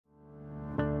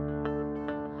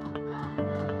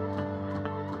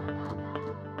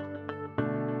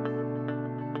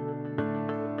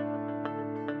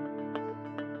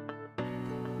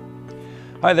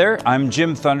Hi there, I'm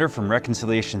Jim Thunder from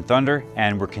Reconciliation Thunder,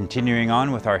 and we're continuing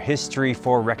on with our History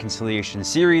for Reconciliation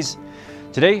series.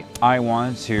 Today, I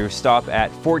want to stop at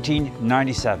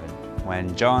 1497,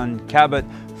 when John Cabot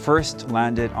first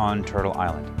landed on Turtle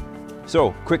Island.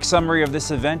 So, quick summary of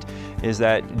this event is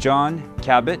that John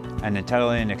Cabot, an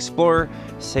Italian explorer,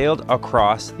 sailed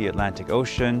across the Atlantic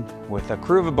Ocean with a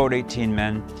crew of about 18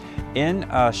 men in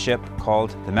a ship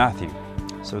called the Matthew.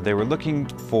 So they were looking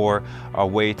for a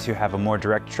way to have a more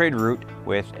direct trade route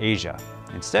with Asia.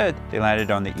 Instead, they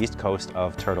landed on the east coast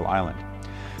of Turtle Island.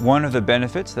 One of the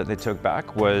benefits that they took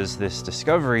back was this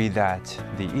discovery that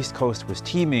the east coast was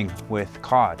teeming with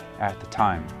cod at the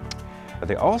time. But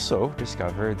they also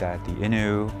discovered that the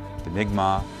Innu, the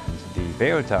Mi'kmaq, and the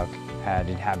Beothuk had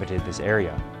inhabited this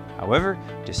area. However,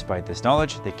 despite this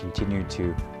knowledge, they continued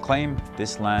to claim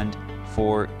this land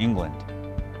for England.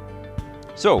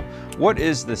 So, what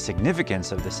is the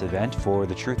significance of this event for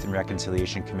the Truth and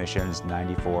Reconciliation Commission's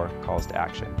 94 calls to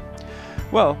action?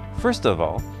 Well, first of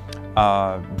all,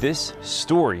 this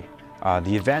story,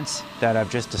 the events that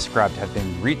I've just described have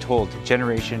been retold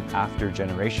generation after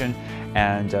generation,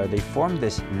 and they form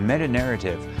this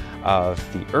meta-narrative of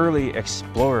the early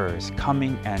explorers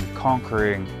coming and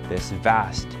conquering this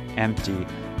vast, empty,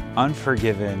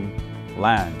 unforgiven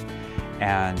land.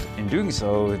 And in doing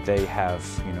so, they have,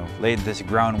 laid this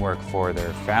groundwork for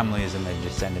their families and their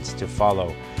descendants to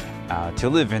follow, to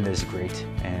live in this great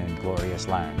and glorious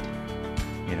land,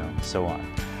 so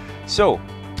on. So,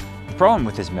 the problem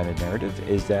with this meta-narrative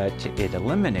is that it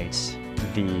eliminates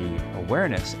the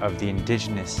awareness of the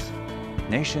indigenous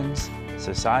nations,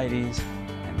 societies,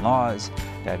 and laws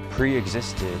that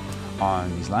pre-existed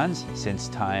on these lands since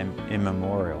time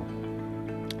immemorial.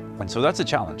 And so that's a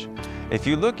challenge. If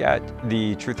you look at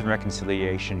the Truth and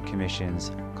Reconciliation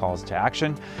Commission's calls to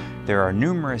action, there are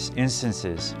numerous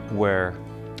instances where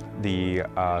the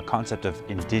concept of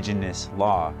indigenous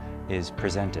law is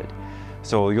presented.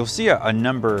 So you'll see a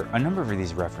number of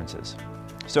these references.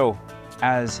 So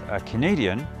as a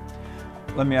Canadian,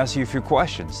 let me ask you a few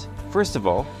questions. First of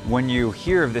all, when you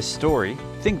hear of this story,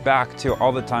 think back to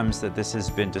all the times that this has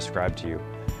been described to you.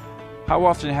 How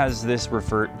often has this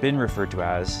been referred to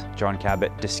as John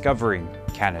Cabot discovering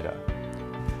Canada?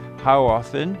 How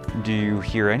often do you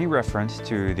hear any reference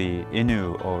to the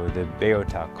Innu or the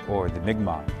Beothuk or the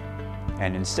Mi'kmaq,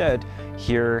 and instead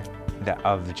hear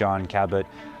of John Cabot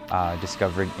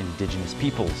discovering indigenous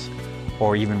peoples,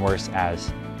 or even worse,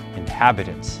 as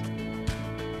inhabitants?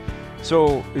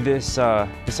 So this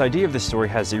idea of the story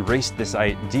has erased this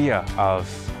idea of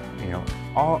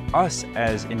all us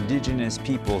as indigenous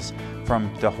peoples from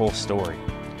the whole story.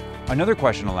 Another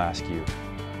question I'll ask you,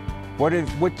 what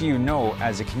do you know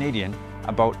as a Canadian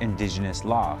about indigenous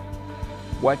law?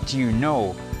 What do you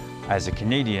know as a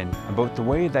Canadian about the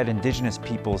way that indigenous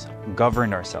peoples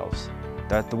governed ourselves?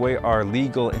 The way our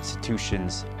legal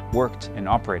institutions worked and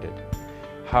operated?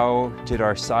 How did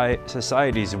our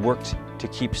societies work to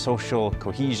keep social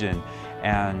cohesion,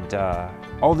 and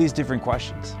all these different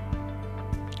questions?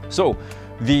 So,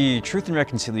 the Truth and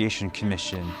Reconciliation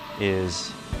Commission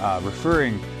is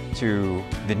referring to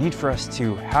the need for us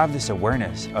to have this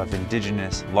awareness of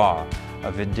indigenous law,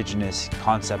 of indigenous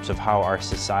concepts of how our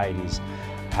societies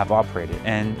have operated,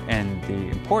 and the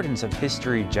importance of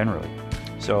history generally.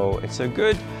 So it's a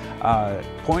good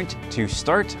point to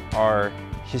start our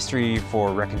History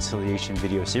for Reconciliation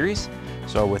video series.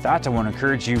 So with that, I want to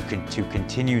encourage you to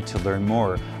continue to learn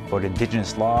more about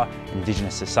indigenous law,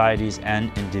 indigenous societies,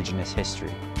 and indigenous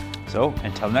history. So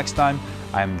until next time,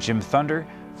 I'm Jim Thunder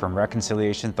from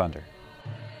Reconciliation Thunder.